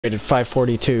rated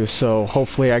 542, so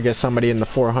hopefully I get somebody in the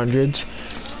 400s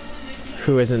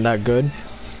who isn't that good.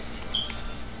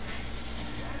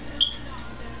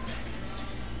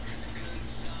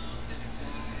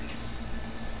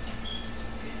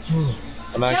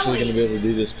 I'm actually going to be able to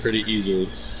do this pretty easily.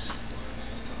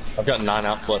 I've got 9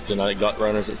 outs left and I got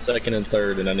runners at second and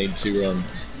third and I need 2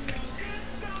 runs.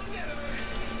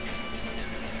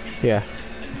 Yeah.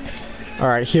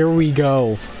 Alright, here we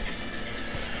go.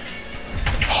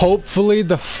 Hopefully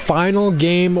the final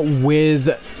game with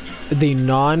the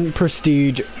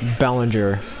non-prestige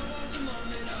Bellinger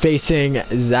facing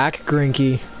Zach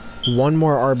Greinke. One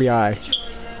more RBI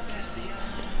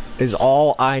is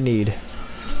all I need.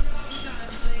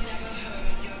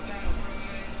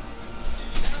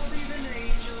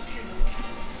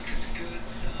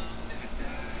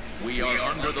 We are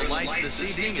under the lights this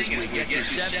evening as we get you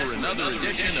set for another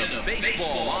edition of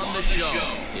Baseball on the Show.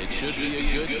 It should be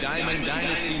a good Diamond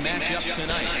Dynasty matchup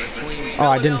tonight between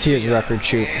I didn't see his record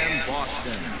shoot. and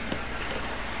Boston.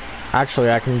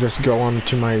 Actually, I can just go on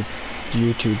to my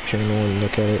YouTube channel and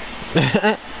look at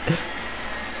it.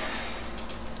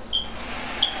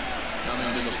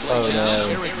 Coming to the plate Oh, now, no.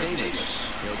 Eric Davis.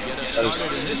 He'll get us That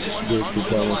started in is this one. the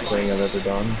dumbest thing I've ever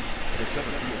done.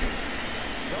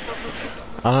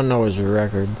 I don't know his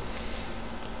record.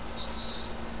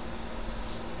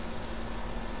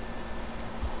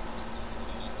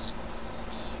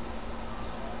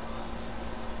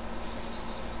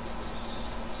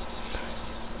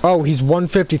 Oh, he's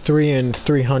 153 and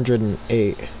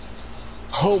 308.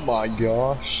 Oh my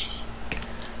gosh.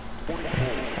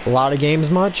 A lot of games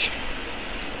much?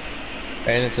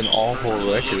 And it's an awful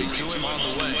record. To him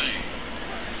on the way.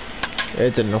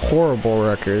 It's a horrible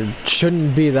record.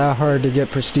 Shouldn't be that hard to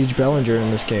get Prestige Bellinger in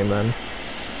this game, then.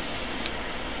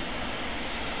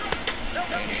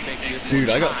 And he takes this Dude,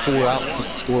 one I got 4 high. outs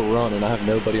to score a run and I have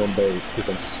nobody on base because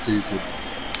I'm stupid.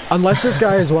 Unless this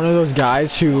guy is one of those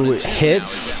guys who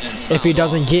hits if he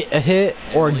doesn't get a hit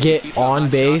or get on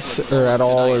base or at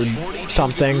all or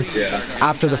something Yeah.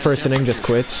 after the first inning just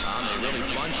quits. They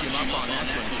really bunch him up on that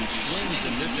one. He swings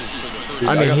and misses for the first. Dude,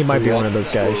 I mean, got he might 3 be one outs of to those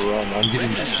score a guys. run. I'm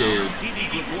getting scared. Didi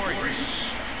Gregorius.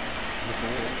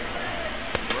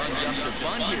 Runs up to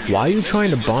bunt here. Why are you trying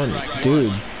to bunt,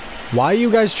 dude? Why are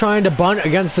you guys trying to bunt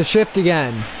against the shift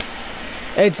again?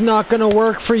 It's not gonna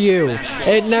work for you.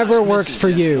 It never works for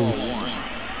you.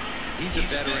 He's a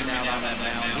veteran out on that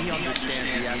mound. He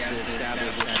understands he has to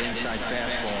establish that inside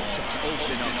fastball to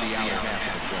open up the outer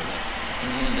half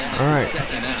of the plate. All right.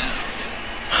 Second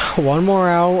out. One more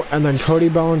out, and then Cody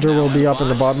Bellinger will be up in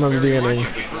the bottom of the inning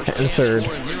and third.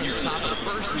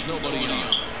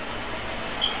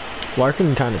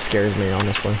 Larkin kind of scares me,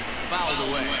 honestly. Fouled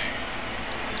away.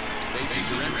 Bases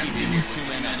are empty here, 2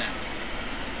 men out.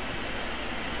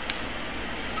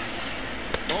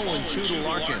 0-2 to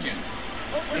Larkin.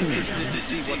 Interested to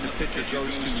see what the pitcher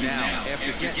goes to now.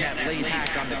 After getting that late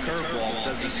hack on the curveball,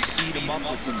 does he speed him up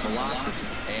with some velocity?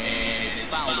 And it's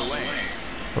fouled away.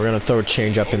 We're gonna throw a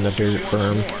change up in the dirt for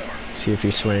him. See if he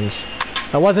swings.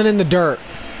 That wasn't in the dirt.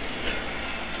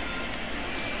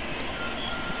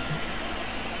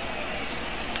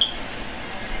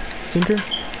 Sinker?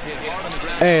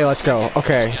 Hey, let's go.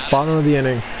 Okay, bottom of the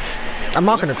inning. I'm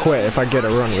not gonna quit if I get a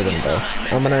run with him though.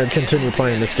 I'm gonna continue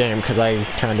playing this game because I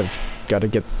kind of gotta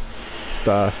get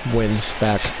the wins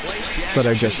back, but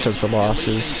I just took the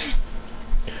losses.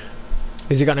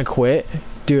 Is he gonna quit?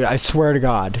 Dude, I swear to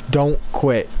God, don't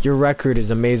quit. Your record is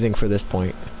amazing for this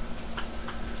point.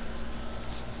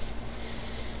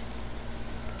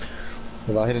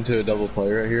 If I hit into a double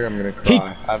play right here, I'm gonna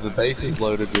cry. I have the bases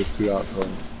loaded with 2 outs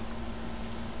left.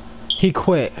 He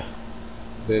quit.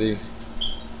 Did he?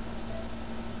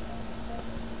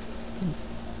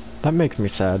 That makes me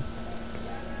sad.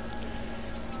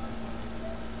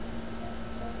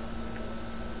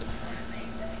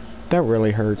 That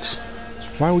really hurts.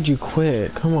 Why would you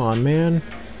quit? Come on, man.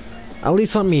 At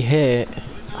least let me hit.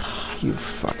 You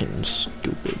fucking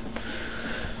stupid.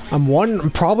 I'm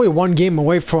probably one game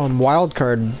away from wild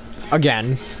card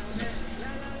again.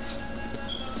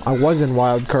 I was in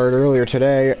wild card earlier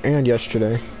today and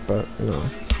yesterday, but no.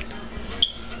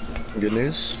 Good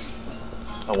news.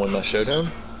 I won my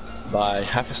showdown by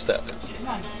half a step.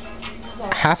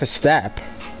 Half a step.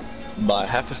 By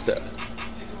half a step.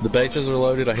 The bases were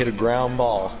loaded, I hit a ground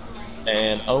ball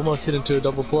and almost hit into a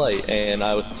double play and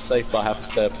I was safe by half a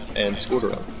step and scored a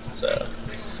run. So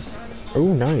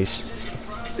Oh, nice.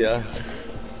 yeah.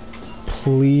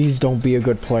 Please don't be a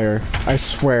good player. I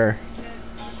swear.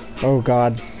 Oh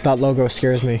God, that logo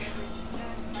scares me.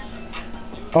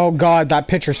 Oh God, that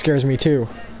pitcher scares me too.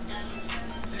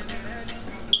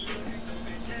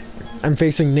 I'm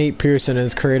facing Nate Pearson, and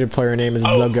his creative player name is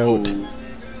The Goat.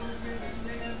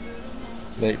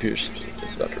 Nate Pearson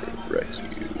is about to wreck you.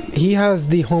 He has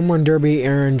the home run derby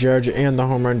Aaron Judge, and the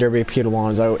home run derby Pete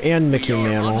Alonso, and Mickey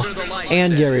Mantle,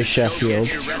 and Gary Sheffield.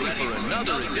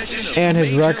 And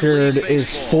his record is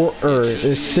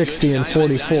 60 and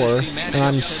 44, and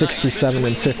I'm 67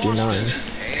 and 59.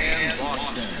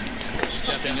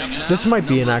 This might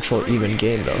be an actual even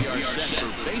game, though.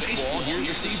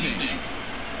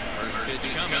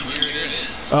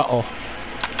 Uh-oh.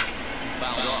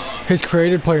 His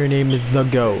created player name is The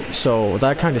Goat, so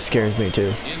that kind of scares me,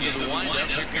 too.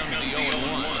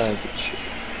 As it should.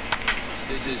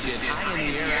 This is hit high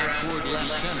in the air out toward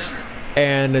left center.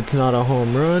 And it's not a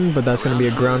home run, but that's going to be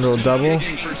a ground rule double.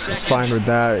 Fine with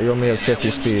that. He only has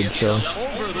 50 speed, so.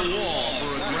 Over the wall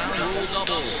for a ground rule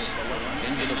double.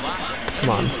 Into the box. Come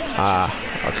on. Ah,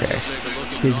 okay.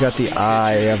 He's got the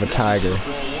eye of a tiger.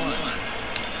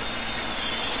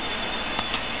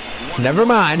 Never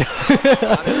mind. Middle,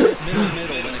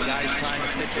 when a guy's trying to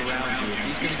pitch around you. If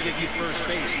he's going to give you first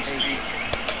base, maybe.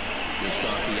 Just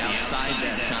off the outside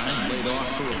that time, laid off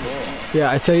for a ball. Yeah,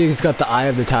 I say he's got the eye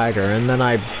of the tiger, and then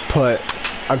I put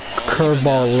a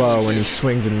curveball low, and he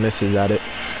swings and misses at it.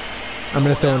 I'm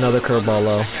gonna throw another curveball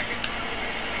low.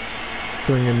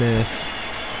 Swing and miss.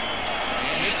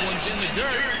 And this one's in the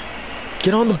dirt.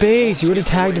 Get on the base! You would have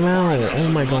tagged him out. Oh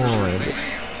my god.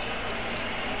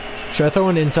 Should I throw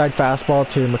an inside fastball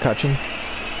to McCutcheon?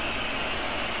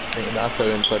 And I throw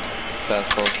inside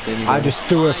fastballs. I just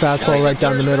threw a fastball right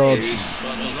down the middle.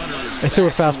 I threw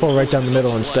a fastball right down the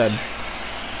middle instead.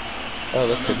 Oh,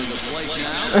 that's good.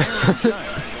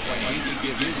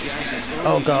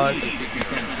 Oh god.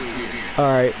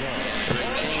 Alright.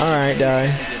 Alright,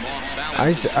 die.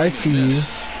 I see you.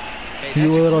 You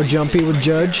a little jumpy with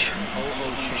Judge?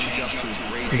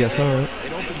 I guess not.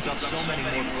 It opens up so many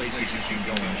more places you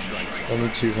can go in strike zone. Only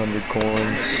 200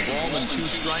 coins. Ball and 2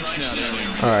 strikes now there.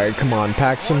 Alright, come on.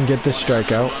 Paxton, get this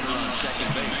strikeout.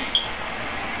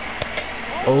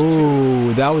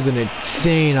 Oh, that was an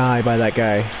insane eye by that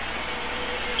guy.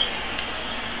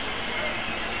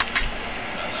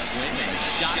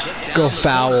 Go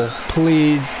foul,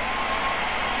 please.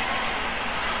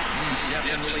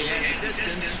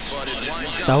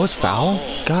 That was foul?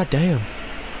 God damn.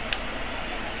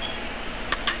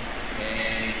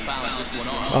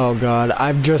 Oh god,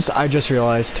 I just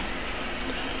realized.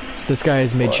 This guy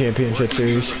has made championship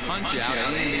series. Punch out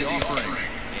and the offering.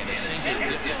 And a single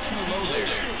dips too low there.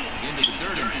 Into the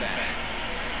dirt, in fact.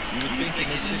 You would think in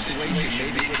this situation,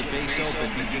 maybe with the base open,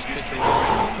 you just pitch around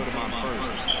and put him on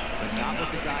first. But not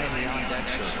with the guy in the on-deck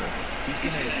circle. He's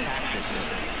going to attack this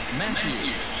inning.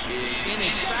 Matthews is in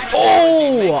his tracks.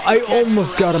 Oh, I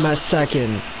almost got him at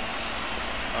second.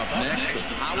 Up next, the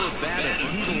power bat of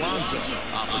Pete Alonso.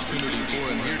 Opportunity for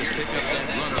him here to pick up that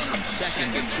runner from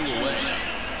second with 2 away.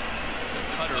 The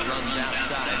cutter runs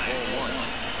outside, ball 1.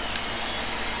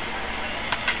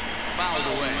 Fouled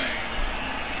away.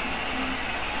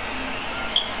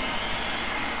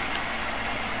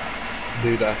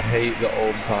 Dude, I hate the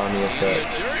old-timey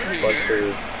effect. Like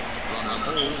for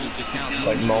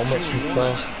like moments and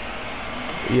stuff.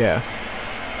 Yeah.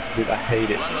 Dude, I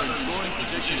hate it.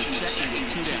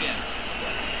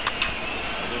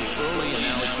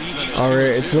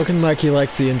 Alright, it's looking like he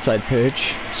likes the inside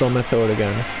pitch, so I'm gonna throw it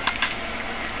again.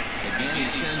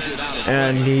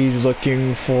 And he's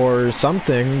looking for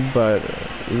something, but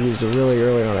he was really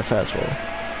early on a fastball.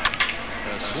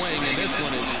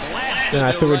 Then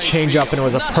I threw a change up, and it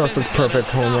was a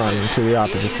perfect home run to the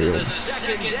opposite field.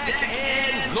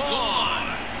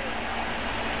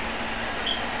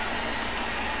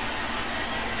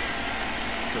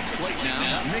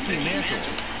 Mickey Mantle.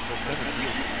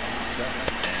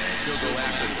 He'll go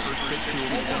after the first pitch to him.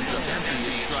 He comes up empty.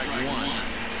 It's strike 1.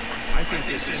 I think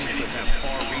this inning could have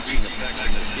far-reaching effects in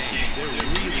this game. They're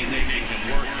really making him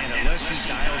work, and unless he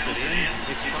dials it in,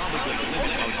 it's probably going to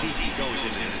limit how deep he goes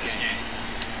into this game.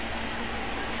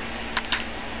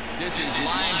 This is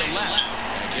line to left.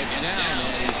 And gets down,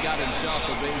 and he's got himself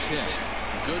a base hit.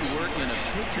 Good work in a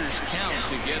pitcher's count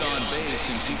to get on base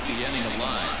and keep the inning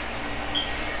alive.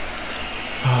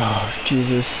 Oh,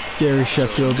 Jesus. Gary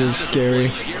Sheffield is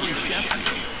scary.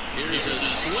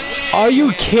 Are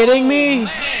you kidding me?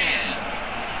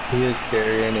 He is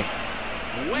scary, isn't he?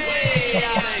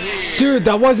 Dude,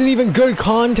 that wasn't even good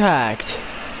contact.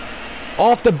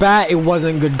 Off the bat, it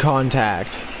wasn't good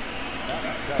contact.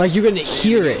 Like, you can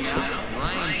hear it.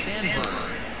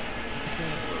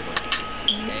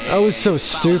 That was so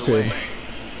stupid.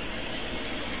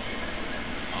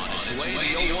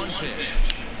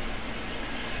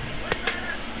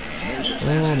 Here's a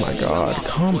Oh fastball my God, well off the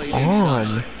come plate on.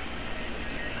 inside.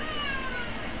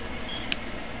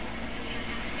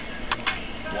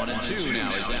 1-2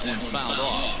 now as that one's fouled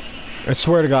off. I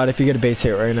swear to God, if you get a base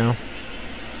hit right now.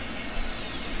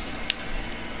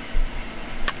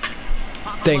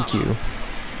 Thank you.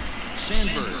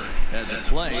 Sandberg has a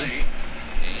play.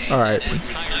 All right.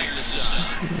 Retires the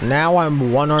side. Now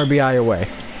I'm 1 RBI away.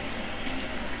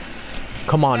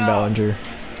 Come on, Bellinger.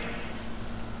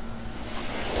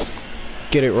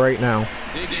 Get it right now.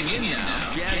 Digging in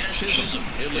now, Jazz Chisholm.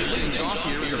 He'll lead things off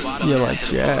here in the bottom You're half like of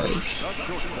the Jazz. first.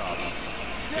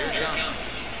 Here it comes.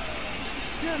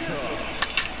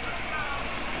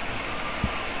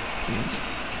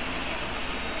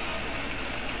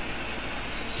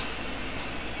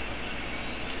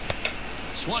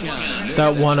 Swung on and missed.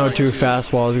 That That's 102 strike two.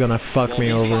 fastball is gonna fuck me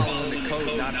He's over. following the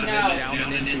code not to miss down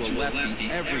and into a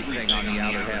lefty. Everything on the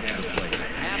outer half of the plate.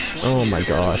 Half swing Oh my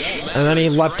here. gosh. And then he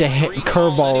left a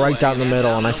curveball right down the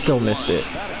middle and I still missed it.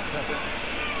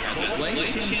 The plate,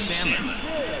 Tim Salmon.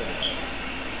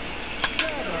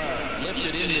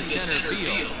 Lifted into center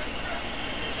field.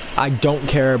 I don't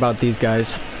care about these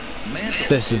guys. Mantle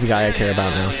This is the guy I care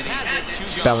about and now. it has it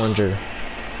to go. Bellinger.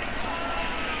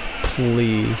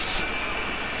 Please.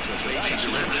 So bases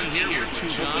are empty here with 2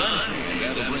 gone, and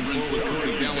that'll bring forward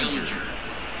Cody Bellinger.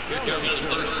 Here comes the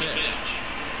first pitch.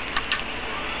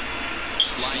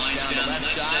 Slides down the left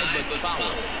side, but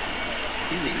foul.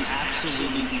 He was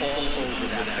absolutely all over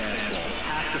that fastball.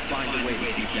 Have to find a way to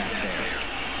keep that fair.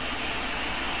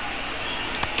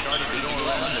 Started to go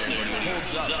around there, but he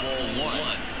holds up ball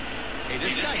 1. Hey,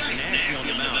 this guy's nasty on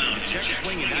the mound. To check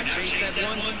swing and not chase that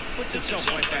one, puts himself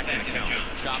right back in the count.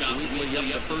 Chopped weakly up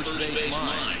the first base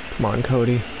line. Come on,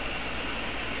 Cody.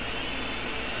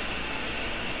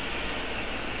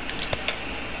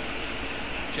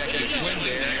 Check his swing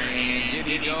there, and did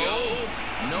he go?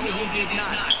 No, he did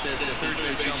not, says the third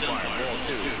base umpire. Ball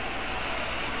 2.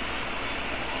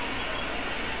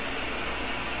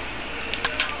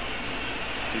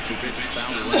 Two pitches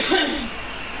fouled away.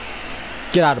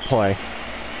 Get out of play.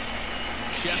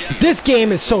 Sheffield. This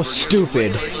game is so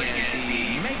stupid. As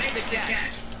he makes the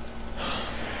catch.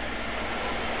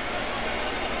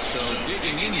 So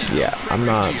digging in now. Yeah,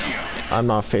 I'm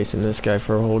not facing this guy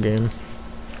for a whole game.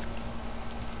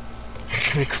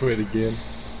 Quit again.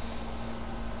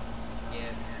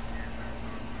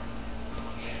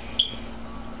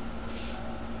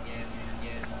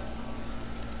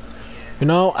 You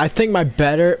know, I think my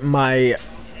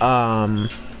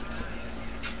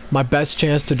best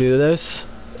chance to do this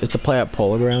is to play at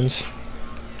Polo Grounds.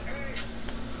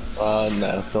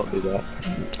 No, don't do that.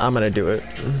 I'm gonna do it.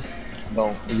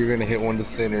 Don't. You're gonna hit one to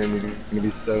center and you're gonna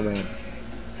be so mad.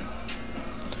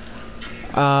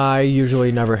 I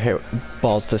usually never hit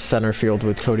balls to center field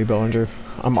with Cody Bellinger.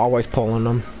 I'm always pulling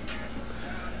them.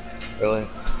 Really?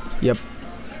 Yep.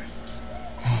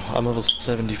 I'm level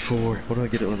 74. What do I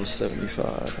get at level 75?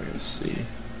 I gotta see.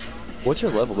 What's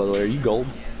your level, by the way? Are you gold?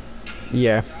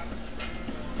 Yeah.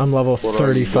 I'm level What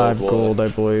are you, 35 gold gold,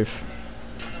 what? I believe.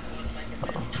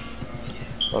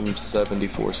 I'm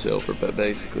 74 silver, but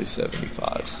basically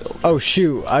 75 silver. Oh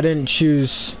shoot, I didn't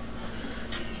choose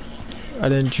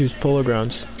Polo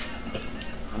Grounds.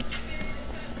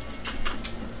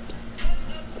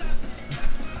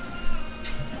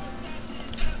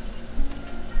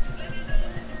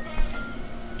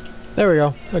 There we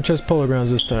go. I chose Polo Grounds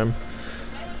this time.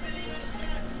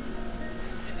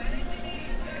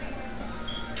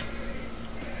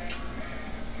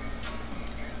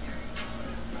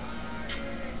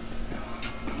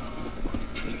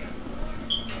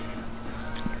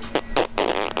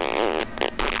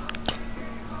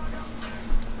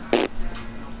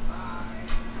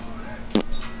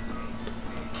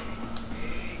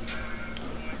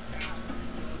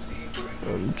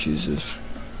 Oh, Jesus.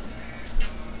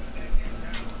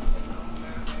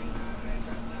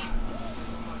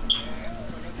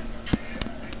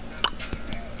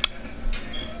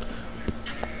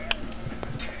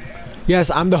 Yes,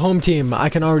 I'm the home team. I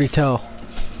can already tell.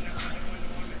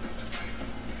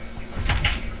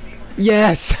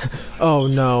 Yes! Oh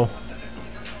no.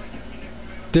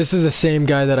 This is the same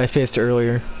guy that I faced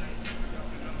earlier.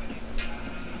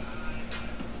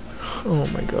 Oh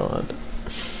my god.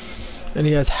 And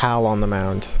he has Hal on the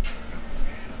mound.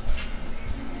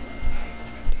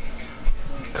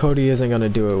 Cody isn't gonna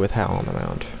do it with Hal on the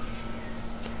mound.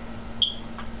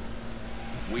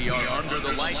 We are under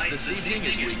the lights this evening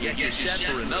as we get you set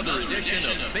for another edition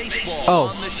of Baseball Oh,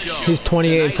 on the Show. he's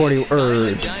 28 and 40 Tonight or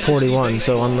it's Diamond 41, Dynasty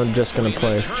so I'm just gonna between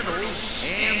play. the Turtles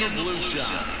and the Blue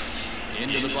Sox.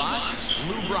 Into the box,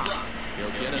 Lou Brock. He'll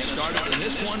get us started in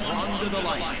this one under the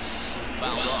lights.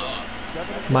 fouled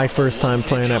off. My first time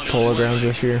playing at Polo Grounds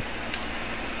this year.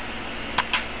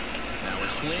 Now a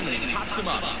swing and he pops him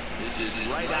up. This is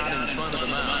right out in front of the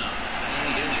mound.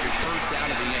 And there's your first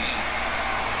out of the inning.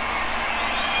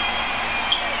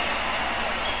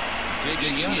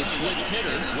 Digging in the switch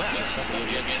hitter, West. He'll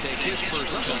get to take his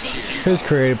first touch here. His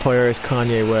creative player is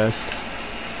Kanye West.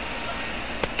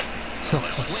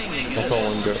 That's all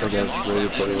I'm good against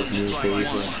creative player with new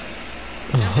creative.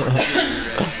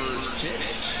 First pitch.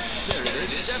 There it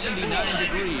is, 79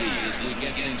 degrees as we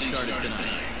get things started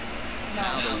tonight.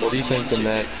 What do you think the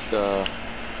next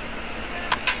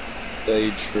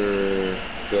stage for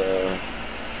the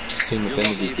Team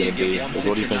Affinity is going to be? Like,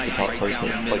 what do you think the top person,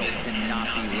 like,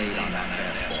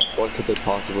 what could they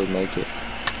possibly make it?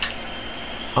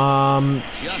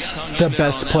 The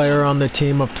best player on the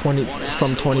team of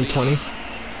from 2020.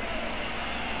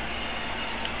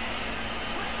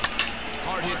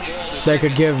 They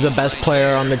could give the best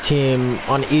player on the team,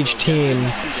 on each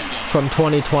team from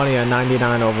 2020 a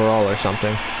 99 overall or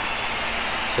something.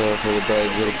 So for the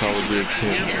Braves, it'll probably be a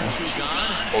Acuna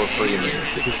or Freeman.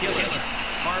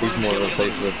 He's more of a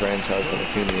face of the franchise than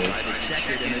Acuna is.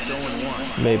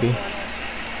 Maybe.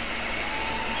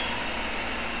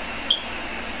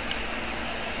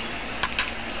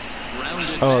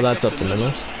 Oh, that's up the middle.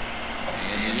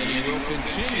 And the inning will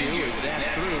continue as that's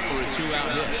through for a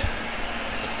 2-out hit.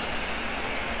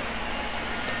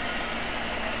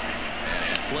 At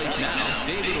the plate now,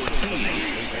 David Ortiz,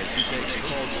 as he takes a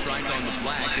cold strike on the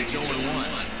black. It's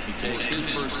 0-1. He takes his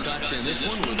first cuts in this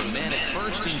one with a man at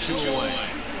first and 2 away.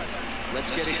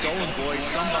 Let's get it going, boys.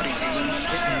 Somebody's loose,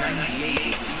 hitting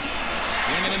 98.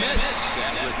 Swing and a miss.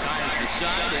 That retires the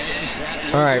side, and that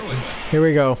will All right, do it. here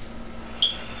we go.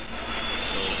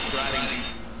 So striding.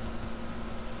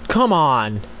 Come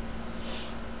on.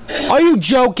 Are you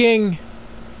joking?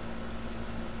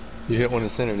 You hit one to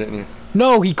center, didn't you?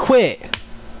 No, he quit.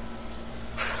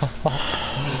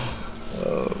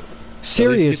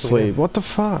 Seriously, what the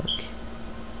fuck?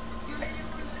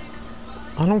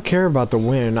 I don't care about the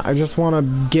win. I just want to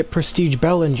get Prestige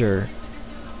Bellinger.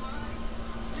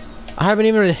 I haven't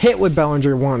even hit with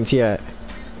Bellinger once yet.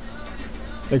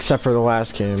 Except for the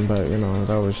last game, but you know,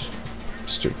 that was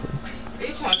stupid. Are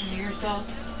you talking to yourself?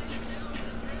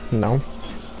 No.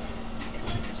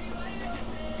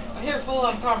 I hear a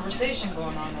full-on conversation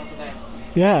going on over there.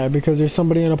 Yeah, because there's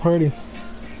somebody in a party.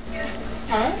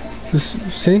 Huh?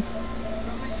 See?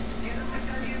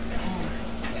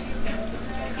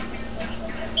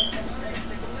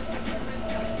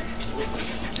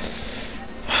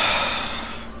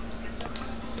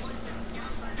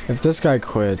 If this guy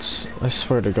quits, I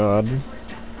swear to God.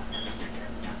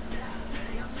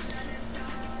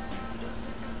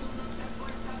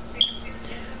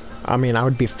 I mean, I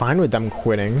would be fine with them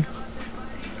quitting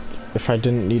if I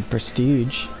didn't need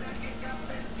Prestige.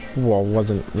 Well,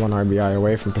 wasn't one RBI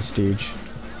away from Prestige.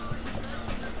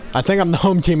 I think I'm the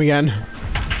home team again.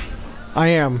 I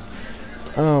am.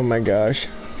 Oh my gosh.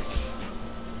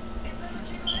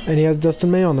 And he has Dustin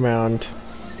May on the mound.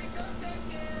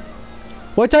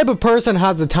 What type of person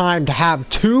has the time to have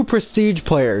 2 Prestige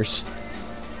players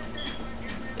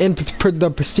in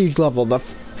the Prestige level?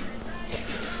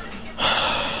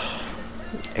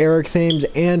 Eric Thames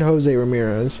and Jose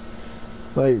Ramirez.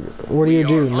 Like, what do you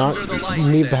do? Not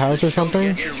leave the house or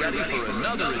something?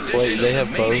 Wait, they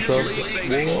have both of them?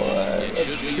 What?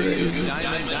 That's crazy.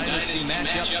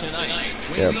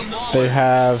 Yep. They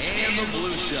have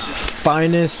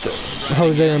Finest,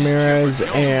 Jose Ramirez,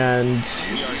 and...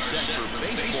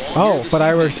 Oh, but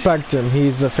I respect him.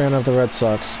 He's a fan of the Red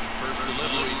Sox. First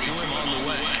delivery to him on the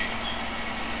way.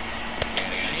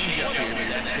 And a change up here, but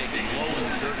that's taken low in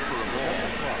the dirt for a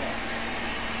ball.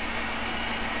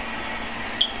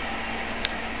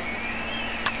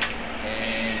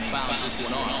 And fouls this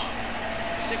one off.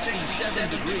 67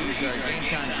 degrees our game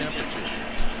time temperature.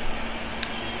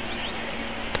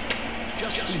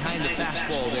 Just behind the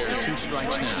fastball there, 2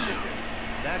 strikes now.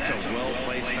 That's a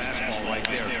well-placed fastball right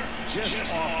there, just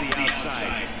off the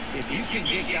outside. If you can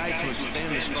get guys to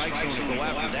expand the strike zone and go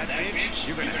after that pitch,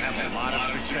 you're going to have a lot of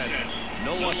success.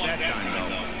 No luck that time,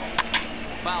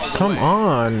 though. Fouled Come away.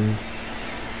 on.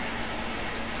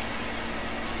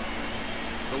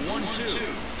 The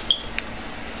 1-2.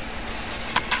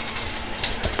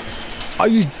 Are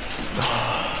you...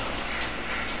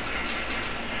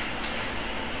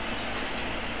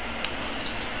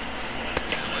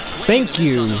 Thank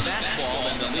you. Fastball,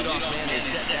 and the leadoff man is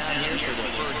set down here for the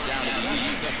first out of the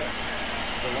evening.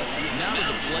 Now to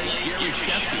the plate, Gary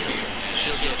Sheffield.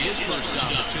 She'll get his first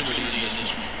opportunity in this one.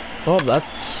 Oh,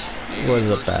 that's Was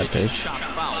a bad pitch. Chop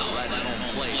foul right at home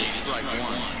plate at strike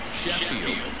one.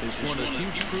 Sheffield is one of the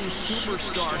few true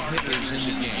superstar hitters in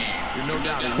the game. You're no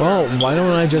doubt. Well, why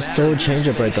don't I just throw a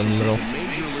changeup right down the middle?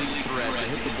 Major league threat to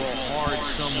hit the ball hard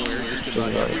somewhere just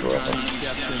about every time he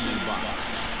steps into the box.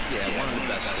 Yeah, one of the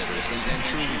best hitters, and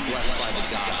truly blessed by the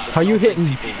God. How you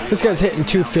hitting? This guy's hitting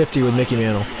 250 with Mickey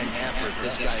Mantle. An effort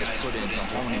this guy has put into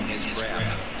honing his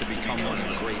craft to become one of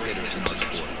the great hitters in the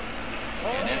sport.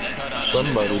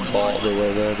 Somebody balled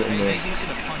away there, didn't they? He's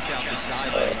going to punch out the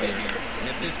side right here. And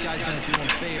if this guy's going to do him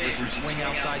favors and swing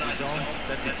outside the zone,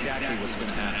 that's exactly what's going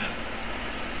to happen.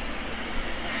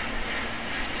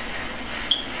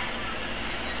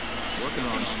 Working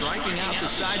on striking out the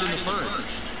side in the first.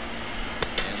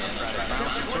 And they'll try to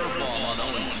bounce a curveball on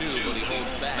 0-2, but he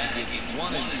holds back. It's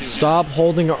 1-2. Stop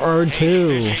holding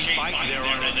R2. Spike there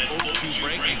on an 0-2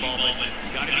 breaking ball, but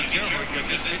you got to be careful because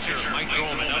this pitcher might throw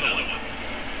him another one.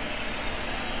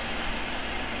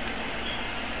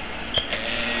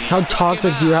 How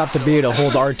toxic do you have to be to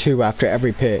hold R2 after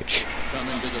every pitch?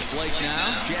 Coming to the plate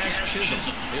now, Jazz Chisholm.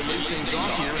 He'll lead things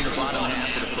off here in the bottom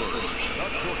half of the first.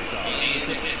 And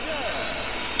the pitch.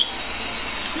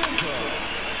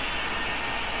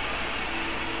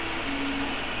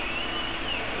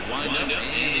 The wind-up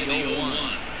and the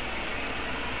 0-1.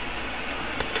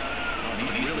 Oh,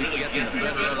 he's really getting the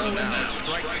better of him now. It's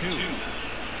strike two.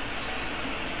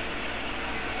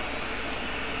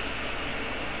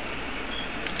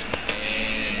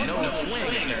 And no swing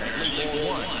apparently, ball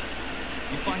one.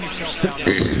 You find yourself down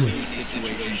in these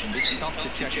situations, and it's tough to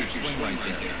check your swing right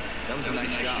there. That was a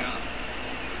nice job.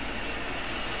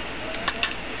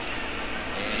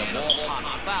 And a ball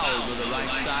pop foul to the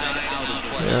right side, out of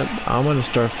play. Yep, I'm gonna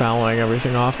start fouling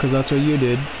everything off because that's what you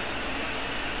did.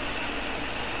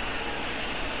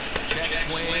 Check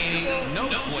swing,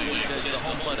 no swing, says the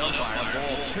home plate umpire.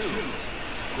 Ball two.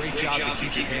 Great job to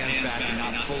keep your hands back and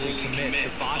not fully commit. The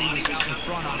body was out in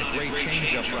front on a great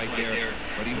changeup right there,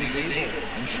 but he was able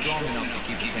and strong enough to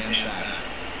keep his hands back.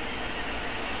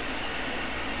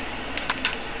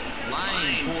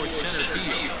 Line towards center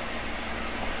field.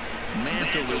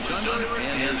 Mantle is under,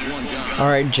 and there's one gone. All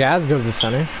right, Jazz goes to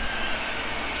center.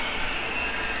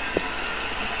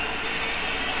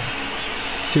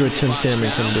 See what Tim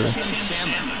Salmon can do. Tim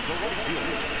Salmon.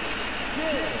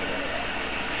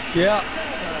 Yeah.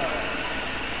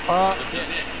 The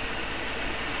pitch.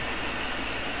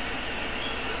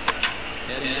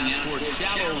 Heading out towards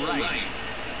shallow right.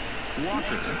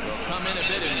 Walker will come in a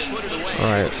bit and put it away.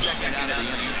 All right. Second out of the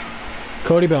inning.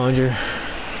 Cody Bellinger.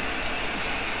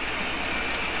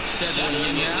 Settling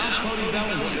in now, Cody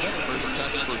Bellinger. First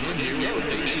touch for him here. The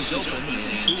bases open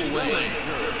and two away.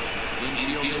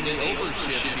 Infield in the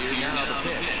overshift here. Now the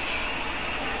pitch.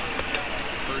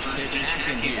 First pitch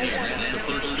hacking here. That's the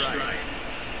first strike.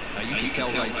 Now you can tell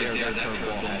right there that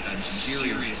curveball had some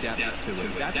serious depth to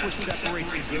it. That's what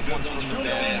separates the good ones from the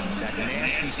bad ones. That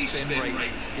nasty spin rate,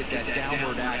 get that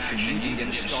downward action. You can get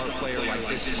a star player like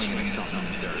this swinging at something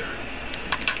in the dirt.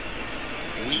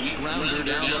 Weak grounder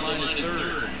down the line at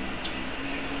third.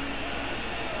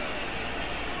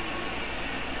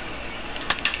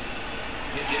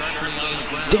 Hit sharply on the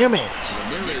ground. Damn it!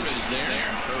 Ramirez is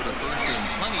there. Throw to first in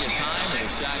plenty of time, and the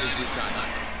side is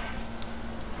retired.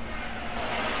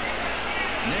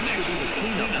 Next will be the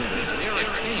cleanup hitter, Eric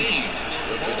Haynes.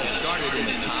 Will get us started in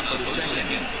the top of the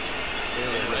second.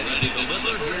 Ready to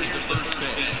deliver. Here's the first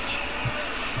pitch.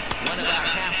 Went about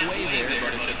halfway there,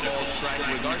 but it's a called strike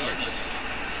regardless.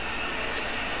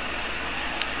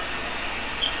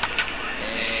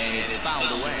 And it's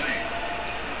fouled away.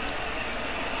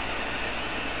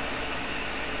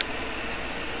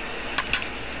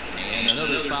 And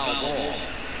another foul ball.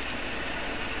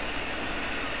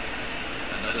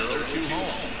 Another 0-2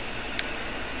 home.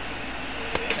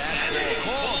 Fastball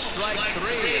called, strike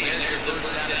three, and there's your first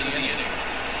out of the inning.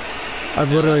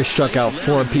 I've literally struck out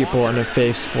 4 people and have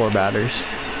faced 4 batters.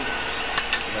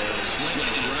 Swinging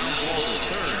a ground ball to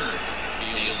third.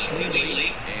 Fielded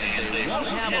cleanly, and they won't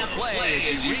have a play as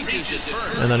he reaches it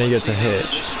first. And then he gets a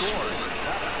hit.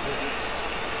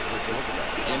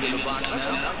 Into the box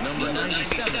now, number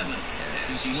 97. As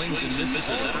he swings and misses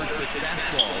at the first pitch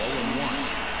fastball,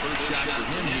 0-1. First shot for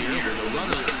him here with a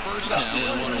runner at first now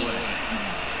and one away.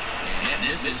 And that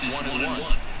misses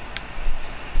 1-1.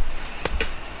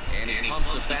 And he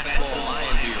pumps the fastball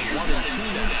line here, 1-2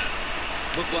 now.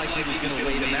 Looked like he was going to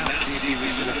wait him out, see if he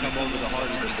was going to come over the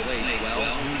heart of the plate. Well,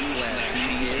 newsflash,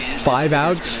 he is. 5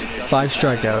 outs, 5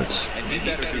 strikeouts. And he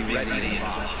better be ready in the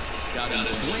box. Got him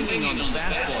swinging on the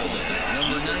fastball there.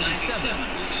 Number 97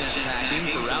 sent packing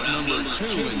for out number 2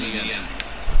 in the inning.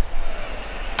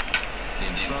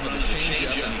 in front of the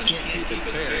changeup, and he can't keep it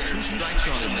fair. 2 strikes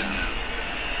on him now.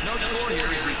 No score here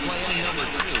as we play inning number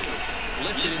 2.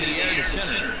 Lifted in the air to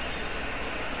center.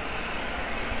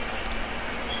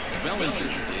 Bellinger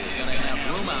is going to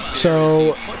have room out there.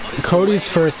 So Cody's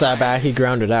first at bat, he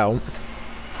grounded out.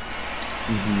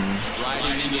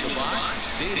 Striding into the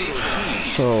box, David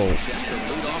Ortiz. So Set to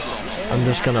lead off a home I'm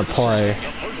just gonna run. play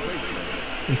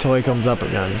until he comes up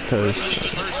again, because First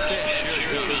pitch, here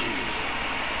it goes.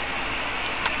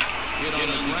 Hit on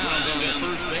the ground on the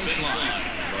first baseline.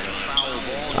 But a foul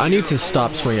ball I need here, to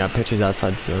stop 0-1. swinging at pitches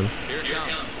outside soon. Here it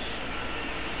comes.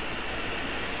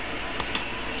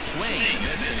 Swing and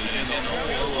miss, and he's in the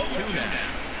hole 0-2 now.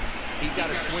 He got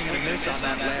a swing and a miss on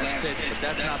that last pitch, but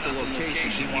that's not the location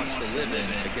he wants to live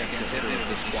in against a hitter of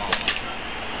this quality.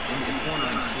 Into the corner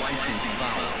and slicing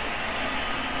foul.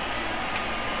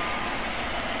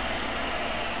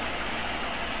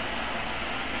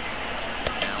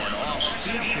 Now an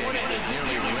off-speed pitch that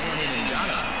nearly ran in and got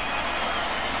him.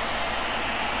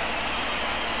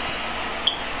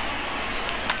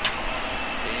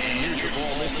 And here's the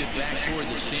ball lifted back toward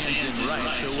the stands in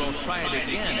right, so we'll try it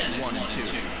again at 1-2.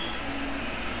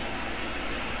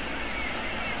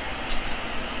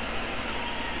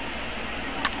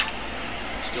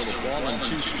 Still a ball and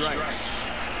 2 strikes.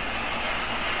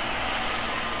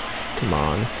 Come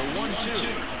on. A 1-2.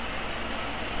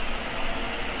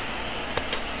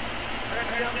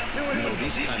 You know,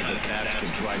 these kind of at-bats can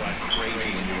drive you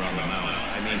crazy when you're on the mound.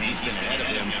 I mean, he's been ahead of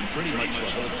him pretty much the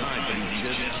whole time, but he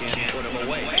just can't put him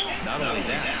away. Not only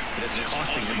that, but it's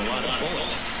costing him a lot of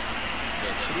bullets.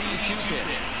 The 3-2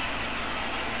 pitch.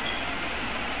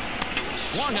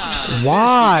 Swung on. and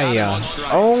Why? missed. He got him on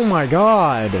strikes. Oh my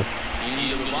God.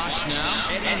 Into the box now,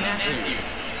 Eddie Matthews.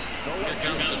 Here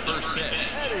comes the first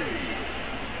pitch.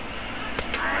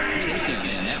 Taken,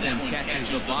 and that one catches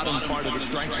the bottom part of the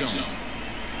strike zone.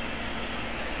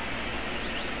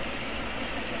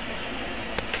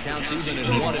 Counts even at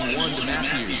 1-1 to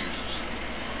Matthews.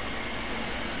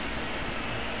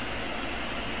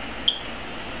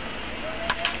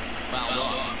 Fouled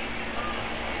off.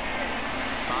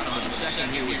 Bottom of the second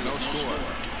here with no score.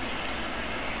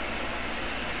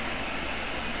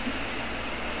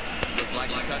 Looked like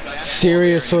the cut back.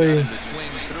 Seriously? The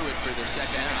swing through it for the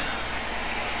second out.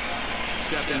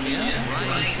 Stepping in,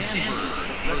 Ryan Sandberg.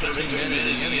 First 2 men in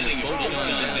the inning have both gone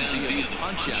down via the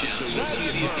punch out, so we'll see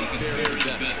if he can fare here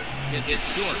better. Hits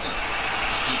short.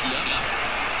 Scooped up.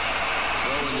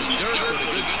 Throw in the dirt with a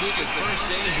good scoop at first,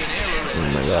 saves an error as Oh my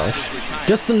the side gosh. is retired.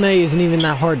 Justin May isn't even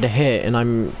that hard to hit, and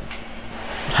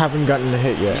haven't gotten the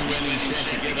hit yet. New inning set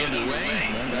to get underway,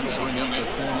 and that'll bring up the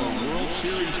former World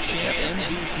Series champ,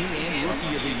 MVP, and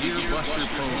Rookie of the Year, Buster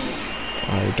Posey.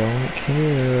 I don't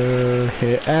care.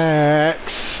 Hit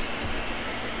X.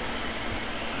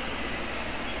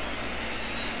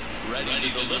 Ready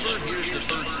to deliver. Here's the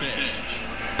first pitch.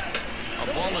 A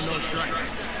ball and no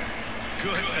strikes.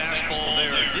 Good fastball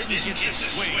there. Didn't get the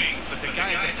swing, but the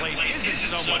guy at the plate isn't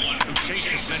someone who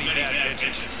chases many bad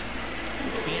pitches.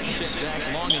 Can't sit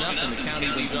back long enough, and the count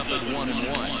evens up at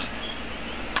 1-1.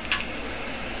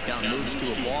 Count moves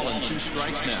to a ball and 2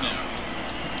 strikes now.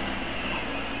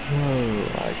 Oh,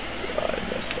 I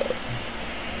messed up.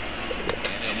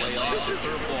 And a lay off the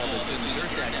curveball that's in the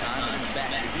dirt that time, and it's back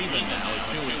to even now at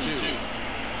 2-2.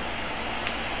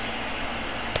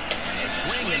 And a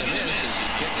swing and a miss as he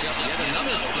picks up yet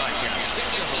another strikeout.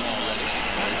 6 of them already.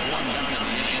 And there's 1 down in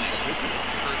the inning.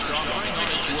 First offering on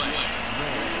its way.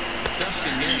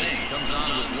 Dustin May comes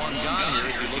on with 1 gone here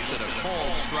as he looks at a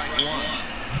called strike 1.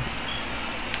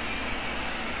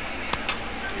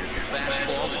 Here's a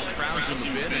fastball that crowds him a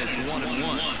bit, and it's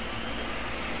 1-1.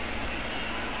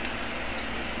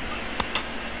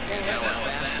 And now a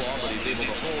fastball, but he's able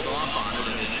to hold off on it,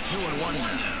 and it's 2-1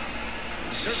 now.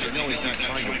 You certainly know he's not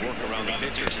trying to work around the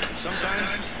pitcher. But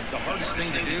sometimes the hardest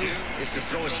thing to do is to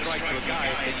throw a strike to a guy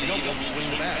that you know won't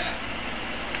swing the bat.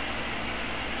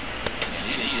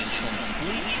 He is in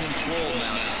complete control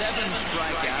now. 7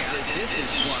 strikeouts as this is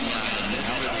swung on and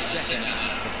missed for the second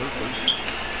out.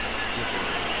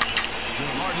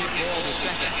 Hard hit ball to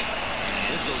second.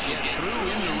 And this will get through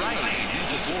into right. He's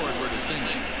aboard with a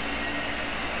single.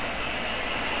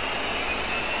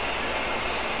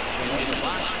 Into the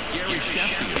box, Gary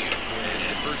Sheffield. As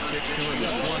the first pitch to him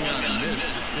is swung on and missed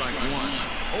for strike 1.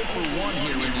 0 for 1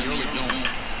 here in the early going.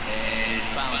 And he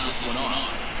fouls this one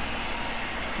off.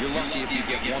 You're lucky if you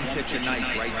get 1 pitch a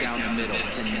night right down the middle.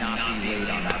 Cannot be late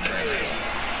on that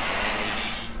fastball.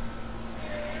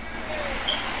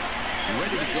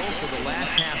 Ready to go for the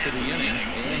last half of the inning.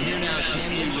 And here now is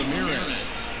Hanley Ramirez.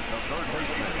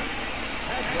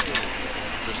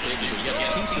 Just able to get a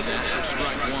piece of that for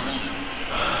strike one.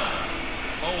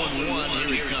 0-1,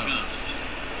 here he comes.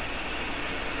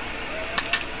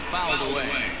 Fouled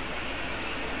away.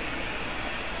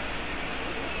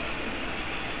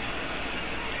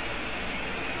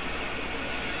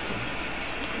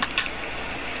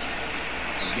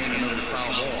 Again, another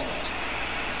foul ball.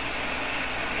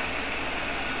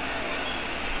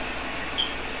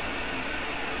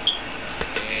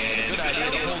 And a good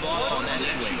idea to hold off on that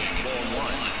swing. It's ball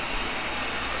one.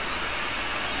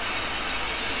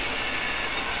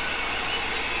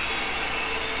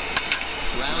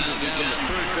 Grounded down the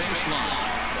third baseline.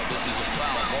 But this is a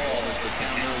foul ball as the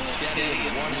count holds steady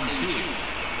at 1-2.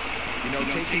 You know,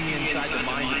 taking you inside the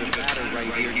mind of the batter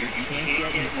right here, you can't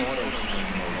get an auto swing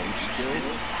mode. You still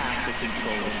have to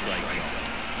control the strike zone.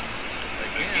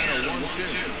 Again, a 1-2.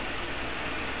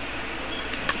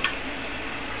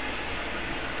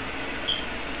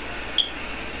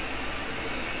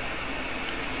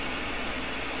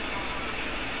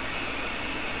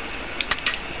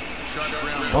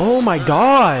 Oh my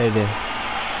god!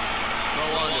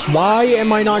 Why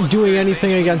am I not doing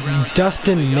anything against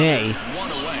Dustin May?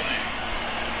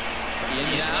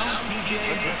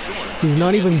 He's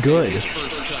not even good. And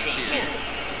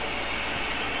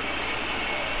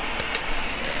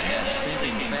that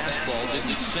sinking fastball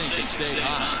didn't sink, it stayed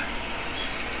high.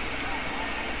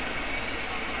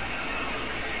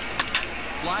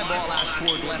 Fly ball out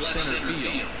toward left center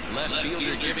field. Left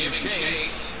fielder giving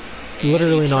chase.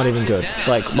 Literally not even good.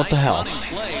 Like, what the hell?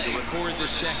 Play to record the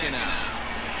second out.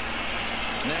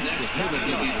 Next, the middle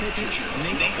pitcher,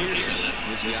 Nate Pearson.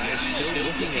 This guy is still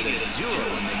looking at a 0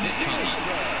 in the hit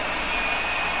column.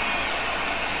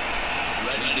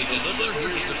 Ready to deliver.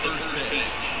 Here's the first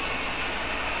pitch.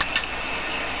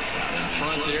 In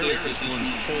front there, this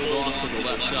one's pulled off to the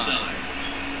left side.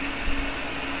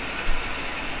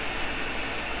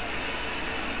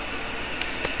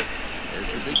 There's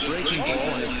the big breaking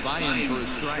ball, and it's by-in for a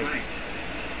strike.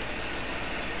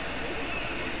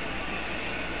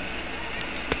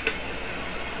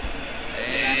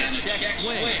 And a check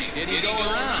swing. Did he go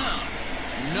around?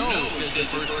 No, says the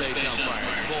first base umpire.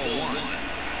 It's ball one.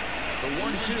 The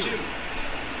 1-2.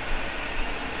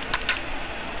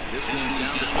 This one's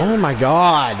down to third. Oh my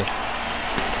god!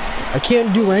 I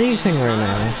can't do anything right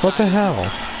now. What the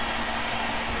hell?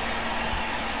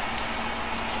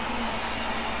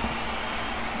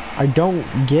 I don't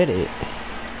get it.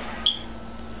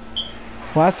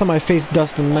 Last time I faced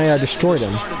Dustin May, I destroyed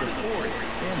him.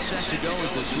 And set to go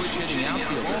is the switch-hitting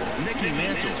outfielder, Mickey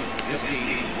Mantle. This game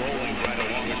is rolling right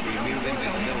along as we move into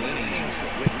the middle innings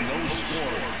with no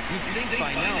score. You'd think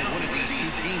by now one of these two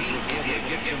teams would be able to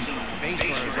get some base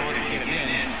runners on and get them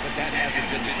in, but that hasn't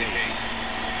been the case.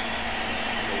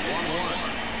 The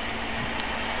 1-1.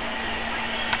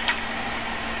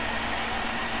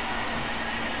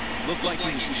 Looked like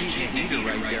he was cheating a heater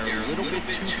right there, a little bit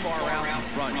too far out in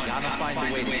front. Gotta find a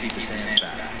way to keep his hands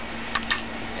back.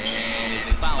 And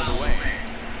it's fouled away.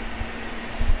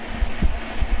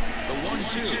 The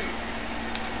 1-2.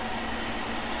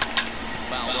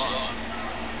 Fouled off.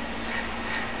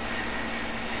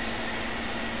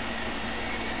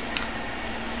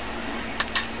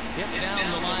 Hit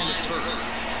down the line at first.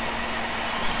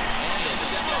 And a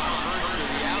step on first for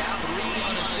the out. 3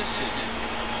 unassisted.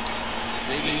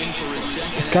 Digging in for his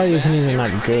second. This guy isn't even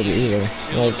that good either.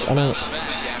 Like, I don't...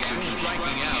 After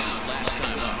striking out his last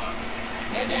time up.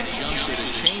 And that jumps at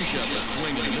a changeup, a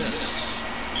swing and a miss.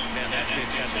 Man, that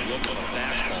pitch had the look of a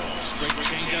fastball. Straight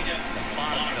changeup, the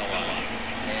bottom fell out.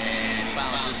 And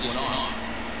fouls this one off.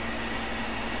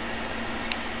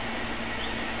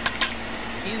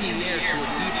 In the air to a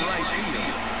deep right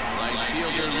field. Right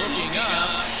fielder looking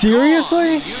up.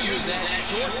 Seriously? He uses that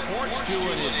short porch to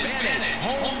an advantage.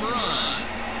 Home run.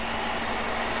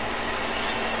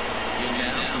 And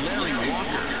now Larry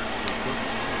Walker.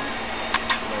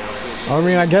 I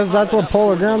mean, I guess that's what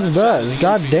Polar Grounds does.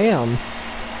 God damn.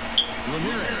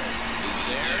 Ramirez is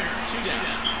there. 2 down.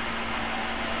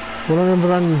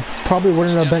 Probably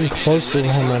wouldn't have been close to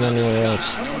him than anywhere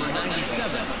else. Number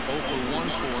 97, 0 for 1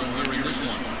 for him here in this one.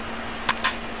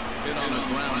 Hit on the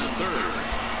ground to third.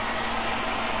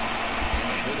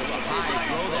 And a bit of a high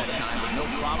throw that time, but no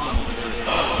problem over there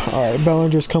at first. Alright,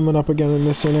 Bellinger's coming up again in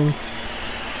this inning.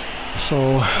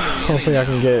 So, hopefully I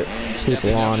can get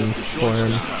people on for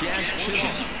him. Jazz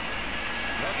Chisholm.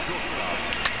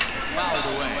 Fouled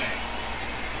away.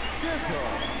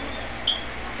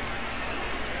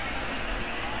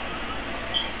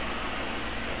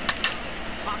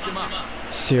 Popped him up.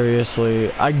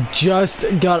 Seriously, I just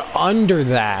got under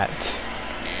that.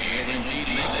 And indeed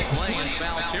make the play in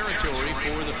foul territory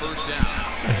for the first down.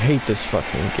 I hate this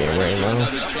fucking game right now.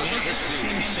 Another chance.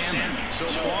 Team Salmon so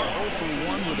far 0 for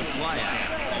 1 with a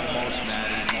flyout. Almost,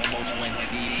 Matty. Almost went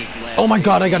deep his last Oh my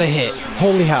god, I got a game. hit.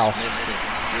 Holy hell. With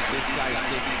this guy's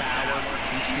big power,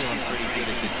 he's feeling pretty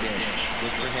good at the dish.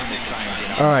 Look for him to try and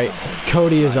get on. Alright,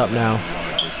 Cody is up now.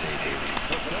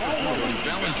 Cody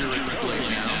Bellinger at the plate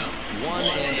now. 1-0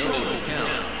 the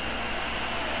count.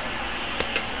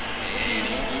 And he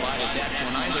won't bite at that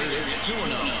one either. It's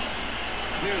 2-0.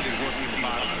 Clearly working the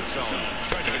bottom of the zone.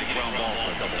 Trying to hit a ground ball for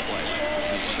a double play.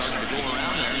 And he's starting to go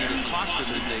around there, and it cost him,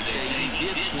 as they say. He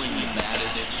did swing the bat.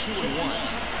 It's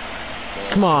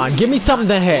 2-1. Come on, give me something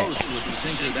to hit. Close with the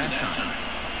sinker that time.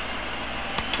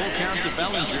 Full count to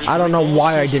Bellinger. I don't know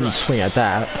why I didn't swing at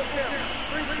that.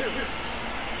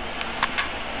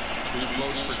 Too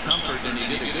close for comfort, and he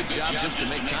did a good job just to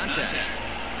make contact.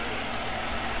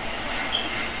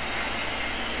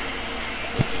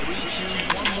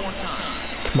 3-2, one more time.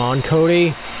 Come on,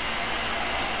 Cody.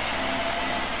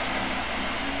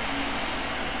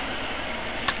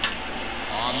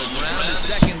 On the ground to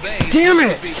second base. Damn This it!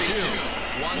 would be 2.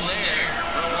 One there.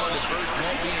 Throw on the first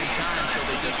won't be in time, so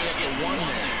they just get the 1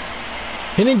 there.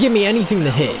 He didn't give me anything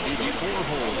to hit. Be the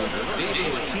 4-holder,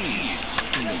 David Ortiz,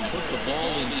 looking to put the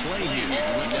ball in play here.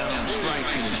 He went down on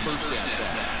strikes in his first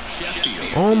at-bat.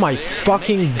 Sheffield. Oh my there,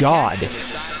 fucking makes the god. catch in the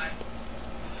side.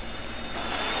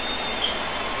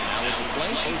 Now at the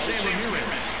plate, Jose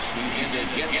Ramirez. He's in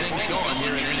to get things going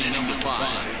here in inning number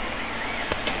 5.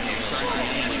 And they'll start the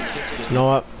inning with a pitch to You know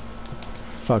what?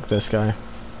 Fuck this guy.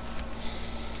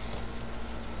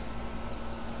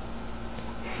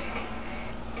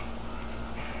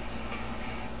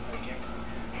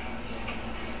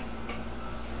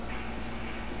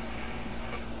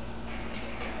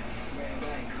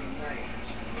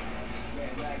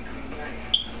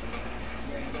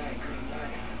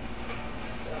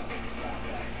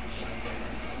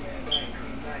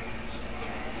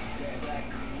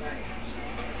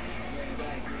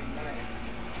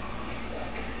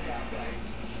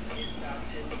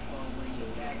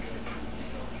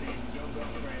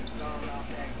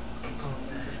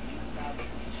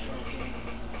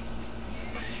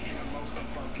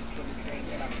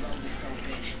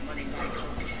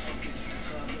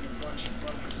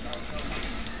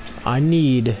 I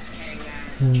need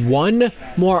one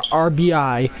more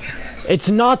RBI. It's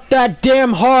not that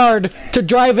damn hard to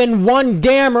drive in one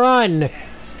damn run.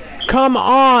 Come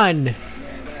on.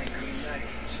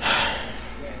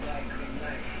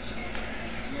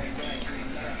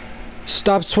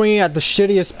 Stop swinging at the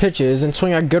shittiest pitches and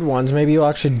swing at good ones. Maybe you'll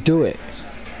actually do it.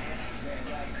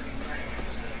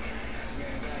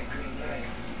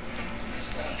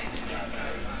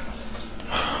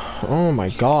 Oh my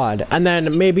god. And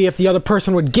then maybe if the other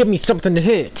person would give me something to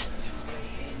hit.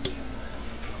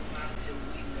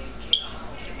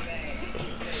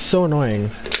 So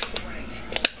annoying.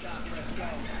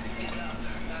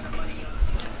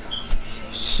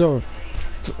 So...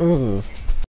 ugh.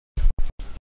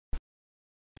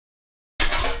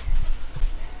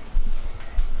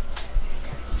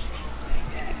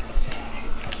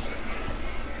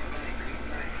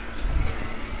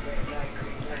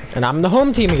 And I'm the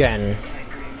home team again.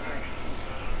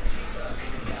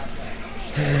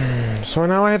 So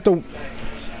now I have to...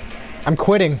 I'm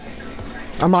quitting.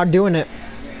 I'm not doing it.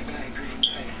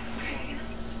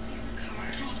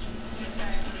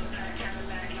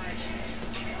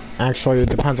 Actually, it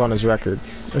depends on his record.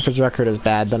 If his record is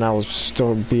bad, then I'll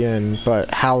still be in. But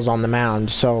Hal's on the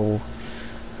mound, so...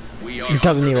 it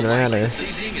doesn't even matter. This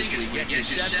evening as we get you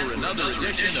set for another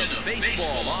edition of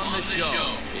Baseball on the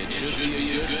Show. It should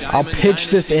be a good I'll pitch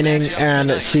this inning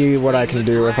and see what I can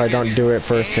do. If I don't do it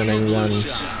first inning, then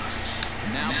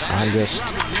I'm just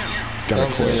gonna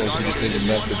Something quit. like you just need to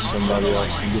message somebody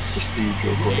else and get prestige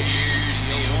real quick.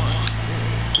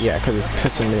 Yeah, because it's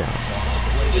pissing me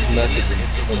off. Just message him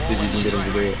and see if you can get him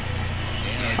to do it.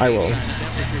 I will.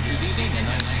 Temperature this evening, a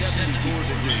nice 74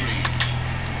 degrees.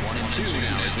 1-2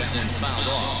 now as that one's fouled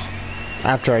off.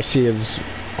 After I see his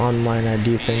online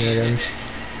ID thing again.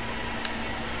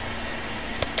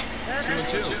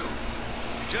 2-2.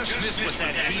 Just missed with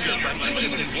that heater, but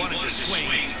even if he wanted to swing,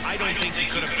 I don't think he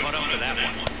could have caught up to that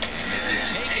one. This is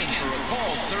taken for a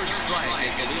called third strike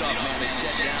as the leadoff man is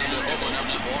set down to open up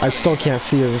the ball. I still can't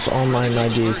see his online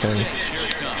ID thing. Here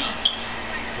it comes.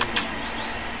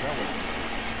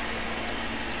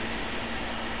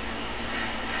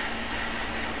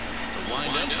 The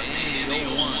windup and the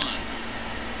 0-1.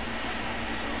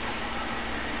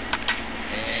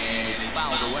 And it's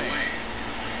fouled away.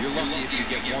 You're lucky if you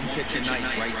get one pitch a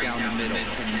night right down the middle.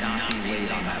 Cannot be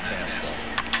late on that fastball.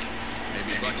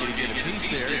 Maybe lucky to get a piece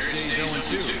there. It stays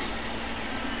 0-2.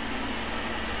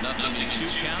 Nothing in 2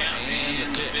 count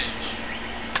and the pitch.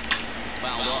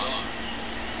 Fouled off.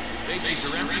 Bases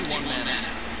are empty, 1 man out.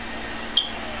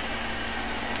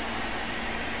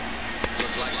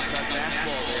 Looks like a cut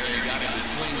fastball there, and he got him to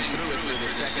swing through it for the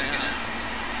second out.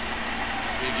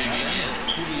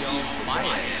 Julio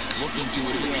Baez looking to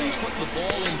at least put the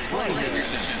ball in play here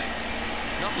this inning.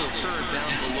 Knuckle curve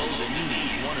down below the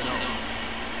knees, 1-0.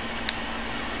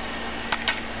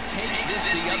 Takes this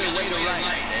the other way to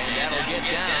right, and that'll get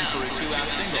down for a 2-out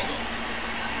single.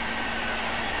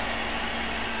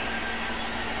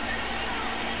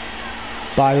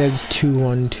 Baez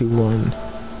 2-1-2-1.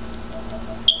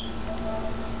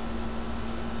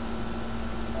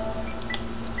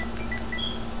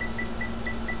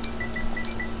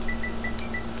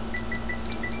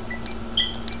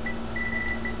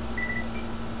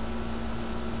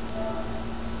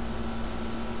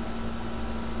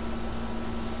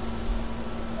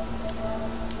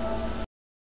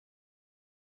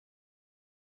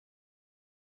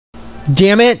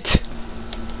 Damn it!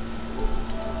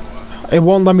 It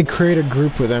won't let me create a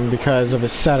group with him because of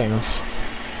his settings.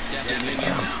 Stepping in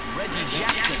now, Reggie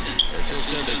Jackson. As he'll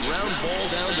send a ground ball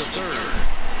down to third.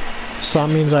 So that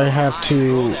means I have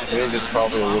to... I think it's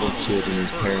probably a little kid and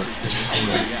his parents.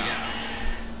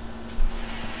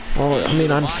 Well, I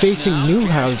mean, I'm facing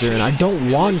Newhouser and I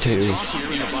don't want to.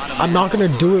 I'm not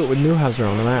going to do it with Newhouser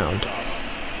on the mound.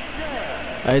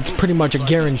 It's pretty much a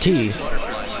guarantee.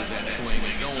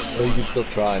 Well, you can still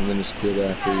try and then just quit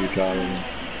after you try with him.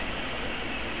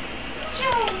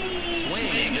 Swing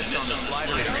and miss on the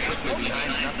slider is quickly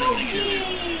behind 0-2.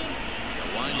 The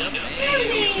windup and the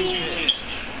 0-2 pitch.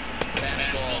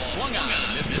 Fastball swung on.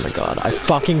 Oh my god, I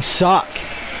fucking suck.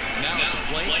 Now at the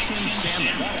plate, Tim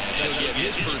Salmon. He'll get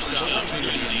his first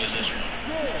opportunity in this one.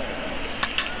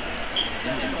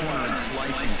 In the corner and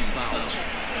slicing foul.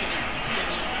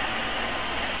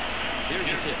 Here's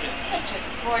the pitch. Such a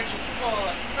gorgeous full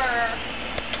of fur.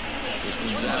 This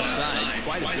one's outside.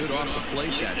 Quite a bit off the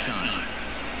plate that time.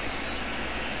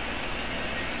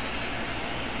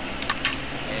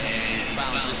 And he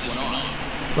fouls this one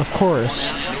off. Of course.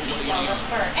 Full of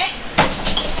fur. Hey,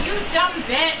 you dumb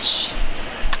bitch.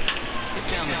 Get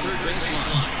down the third base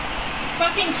line.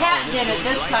 Fucking cat did it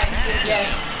this time, CJ.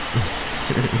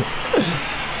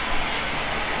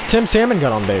 Tim Salmon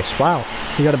got on base. Wow.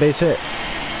 He got a base hit.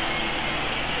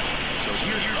 So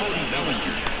here's Cody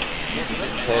Bellinger.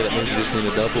 Okay, that means you just need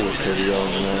a double with Cody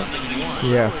Bellinger now.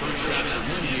 Yeah. First shot for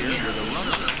him here with a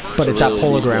runner at first. But it's at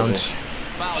Polo Grounds.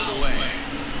 Fouled away.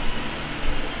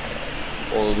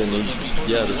 Well, then,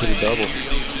 yeah, just hit a double.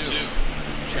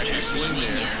 Check the swing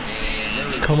there.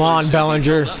 Come on,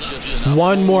 Bellinger.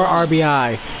 One more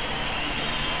RBI.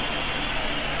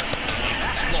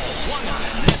 Fastball swung on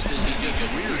and missed as he just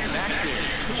reared back there.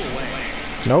 2 away.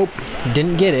 Nope.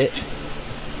 Didn't get it.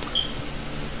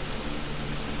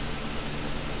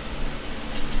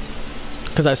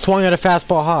 Because I swung at a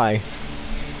fastball high.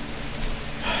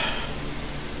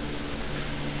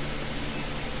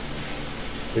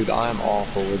 Dude, I am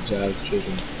awful with Jazz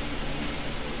Chisholm.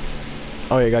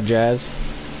 Oh, you got Jazz?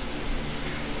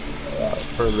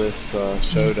 For this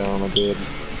showdown I did.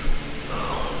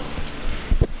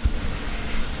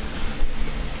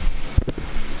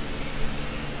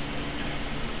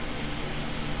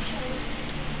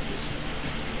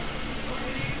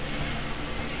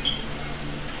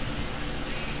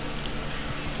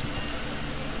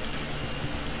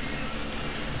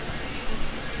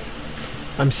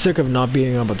 I'm sick of not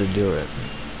being able to do it.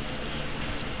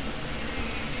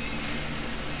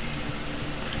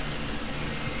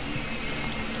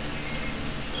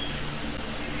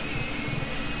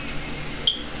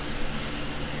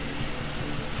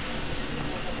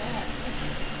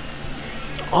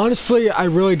 Honestly, I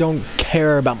really don't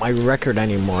care about my record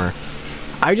anymore.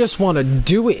 I just want to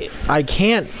do it. I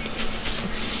can't.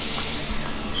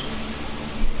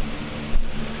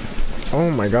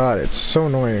 Oh my god, it's so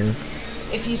annoying.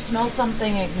 If you smell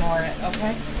something, ignore it,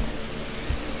 okay?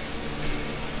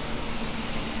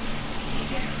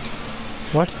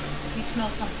 What? If you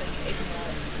smell something, ignore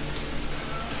it.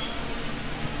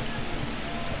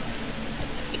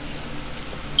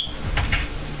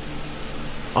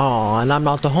 Aw, and I'm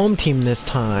not the home team this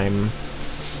time.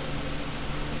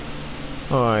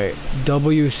 Alright,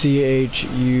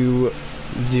 WCHU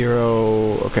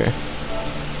 0. Okay.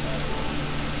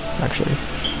 Actually,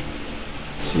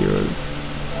 0.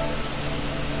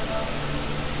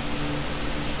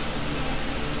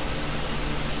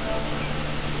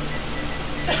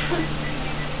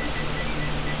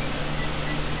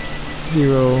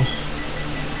 Zero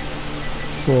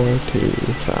 4 2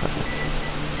 5.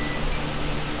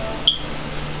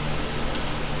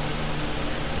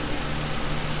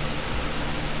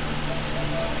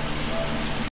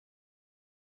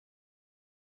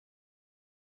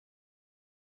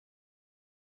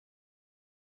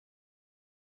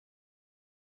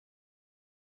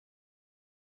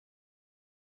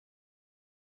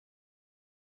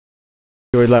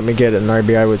 He would let me get an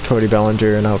RBI with Cody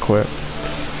Bellinger and I'll quit.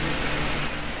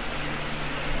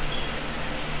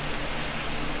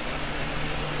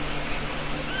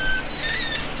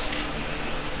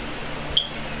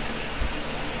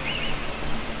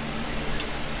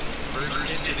 First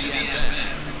pitch of the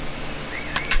at-bat.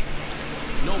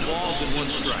 No balls and 1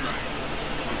 strike.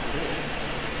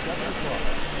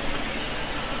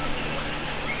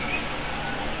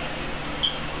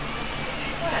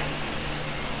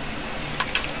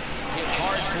 Hit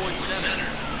hard towards center. And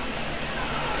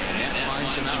that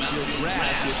finds some outfield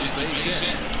grass. It's a base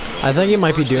hit. I think he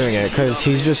might be doing it because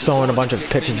he's just throwing a bunch of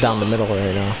pitches down the middle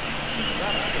right now.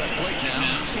 Plate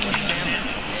now, Team Salmon.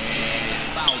 And it's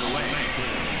fouled away.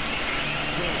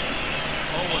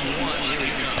 0-1, here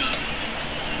he comes.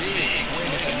 Big swing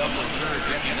at the number third,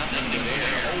 gets nothing but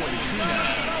air. 0-2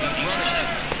 now. He's running.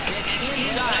 Pitch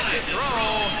inside the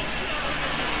throw.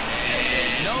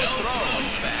 And no throw,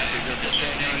 in fact, is what they're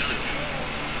staying on to.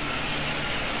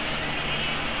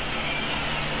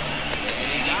 And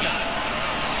he got it.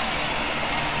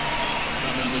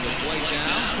 Coming to the plate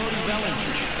now, Cody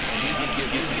Bellinger. And he can give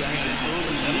his guys an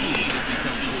early lead if it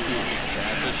becomes clear.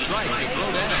 That's a strike. They throw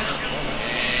down.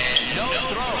 And no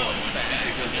throw, in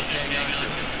fact, is what they're staying on to.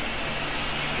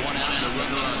 1 out and a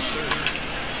runner on third.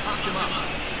 Popped him up.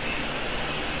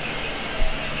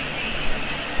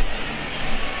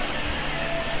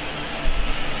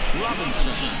 Robinson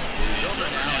is over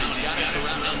now. He's got it for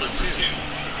round number 2.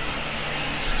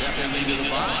 Stepping into the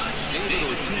box, David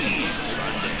Ortiz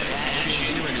trying to cash in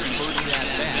here in his first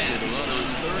at-bat with a runner in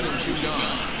third and 2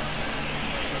 gone.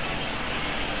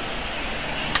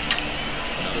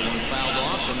 Another one fouled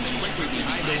off, and he's quickly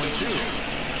behind 0-2.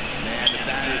 Man, the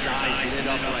batter's eyes lit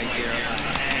up right there.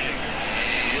 And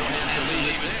he'll have to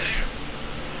leave it there.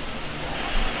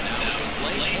 Now at the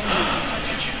plate, Henry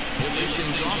Hutchins. He'll lead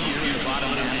things off here in the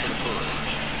bottom half of the first.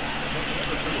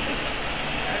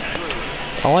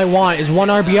 All I want is 1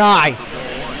 RBI.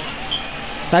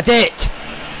 That's it.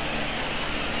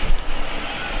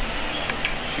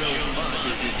 Shows bunt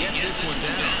as he gets this one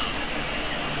down.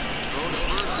 Throw to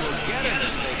first will get it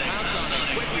as they pounce on it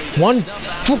quickly. 1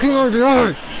 fucking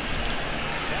RBI.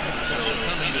 So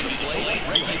coming to the plate,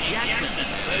 Reggie Jackson.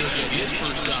 He'll get his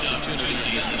first opportunity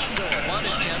in this one. One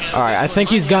attempt. All right, I think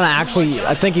he's gonna actually.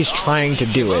 I think he's trying to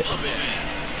do it,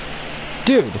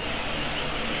 dude.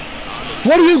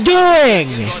 What are you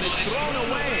doing? But it's thrown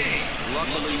away.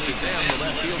 Luckily for them, the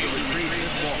left fielder retrieves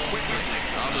this ball quickly.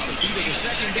 Out at the feet of the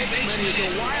second baseman is a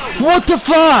wild one. What the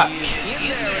fuck? He is in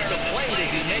there at the plate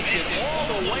as he makes it all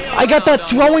the way I got that around.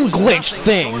 throwing glitch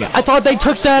thing. I thought they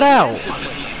took that out. Standing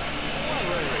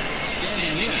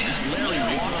in, Larry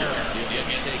Walker.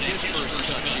 He'll take his first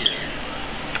touch here.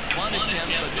 One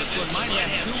attempt, but this one might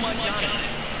have too much on it.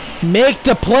 Make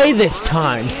the play this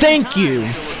time. Thank you.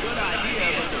 So a good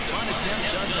idea, but the bunt attempt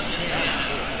doesn't pan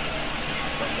out.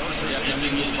 Stepping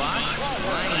into the box,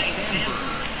 Ryan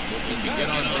Sandberg looking to get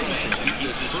on base and keep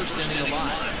this first inning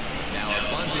alive. Now a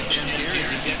bunt attempt here as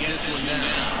he gets this one down.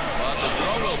 But the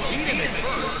throw will beat him at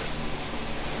first.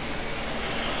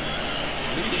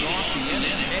 Leading off the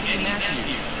inning, Eddie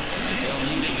Matthews. And they'll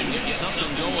need him to get something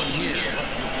going here.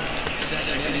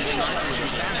 Second inning starts with a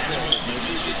fastball that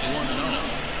misses. It's 1-0.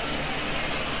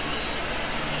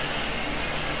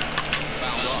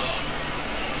 Fouled off.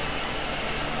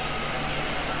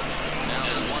 Now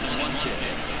the 1-1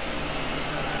 pitch.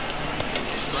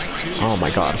 Strike 2. Oh my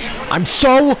god. I'm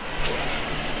so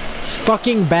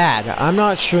fucking bad. I'm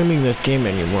not streaming this game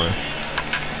anymore.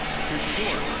 To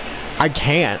short. I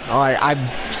can't. I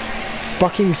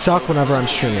fucking suck whenever I'm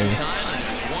streaming. Time, and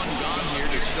there's 1 gone here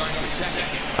to start the second.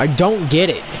 I don't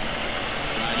get it.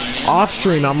 Striding in, Off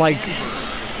stream, I'm like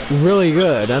Sandberg. really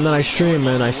good, and then I stream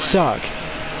and I suck.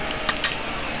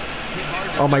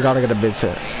 Oh my god, I got a base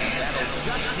hit. And that'll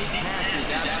just sneak past his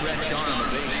outstretched arm, a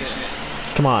base hit.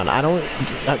 Come on, I don't.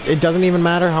 It doesn't even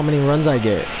matter how many runs I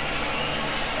get,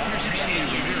 Here's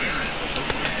Henry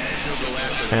Ramirez. He'll go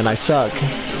after the and I suck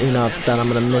enough that I'm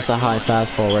gonna miss a high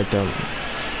fastball right there.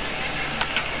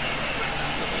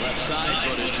 left side,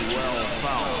 but it's well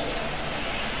foul.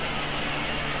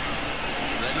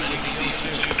 Ready with the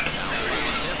 0-2. Now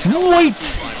fouls him. Wait!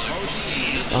 By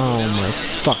Posey. This is Oh down my as a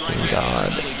fucking strikeout god.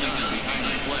 actually done behind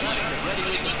the plate. Ready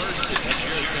with the first pitch.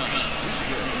 Here it comes.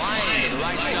 Line to the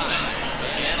right side.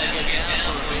 And that'll get down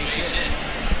for a base hit.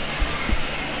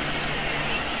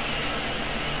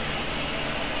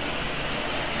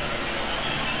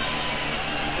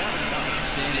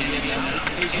 Standing in now,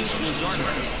 Jesus Luzardo.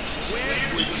 Squares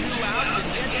with 2 outs and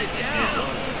gets it down.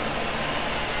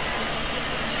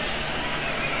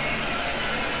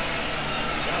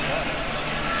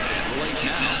 Late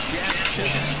now, Jazz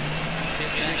Chisholm.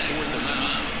 Hit back toward the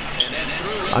mound. And that's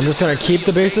through. I'm just gonna keep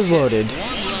the bases loaded One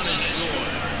run and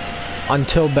score.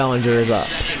 until Bellinger is up.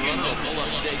 Second runner will pull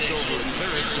up stakes over at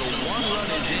third, so one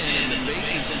run is in, and the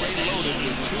bases stay loaded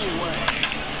with two away.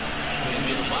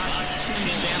 Into the box, Tim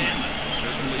Salmon.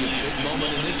 Certainly a big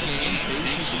moment in this game.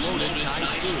 Bases loaded, tie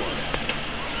score.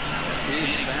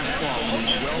 Big fastball, and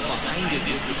he's well behind it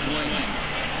with the swing.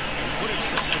 Put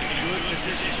himself in a good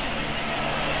position.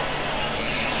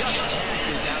 Just past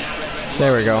his outstretched.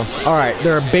 There we go. All right,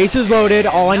 there are bases loaded.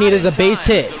 All I need is a base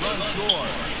hit. The run scores.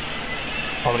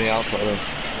 How many outs are there?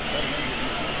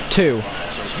 2.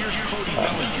 So here's Cody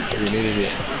Bellinger. So you needed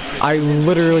it. I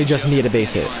literally just need a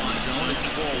base hit. It's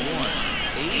ball one.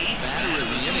 Eighth batter of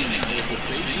the inning now with the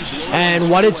bases loaded. And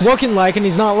what it's looking like, and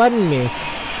he's not letting me. Ready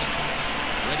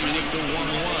with the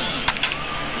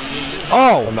 1-1.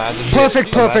 Oh, Imagine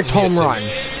perfect imagine home hits run.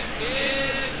 it.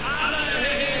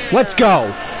 Let's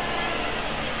go.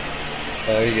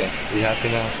 There you go. You happy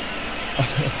now?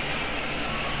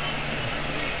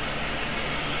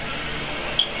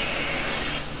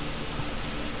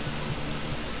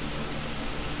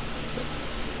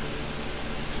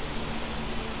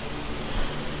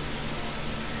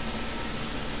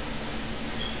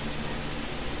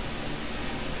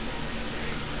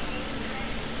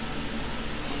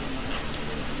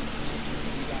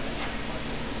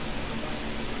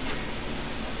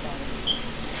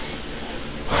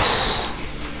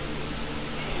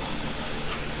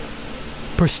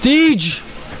 Prestige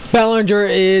Bellinger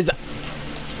is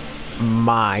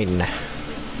mine.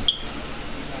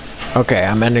 Okay,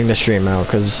 I'm ending the stream now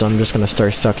because I'm just gonna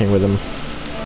start sucking with him.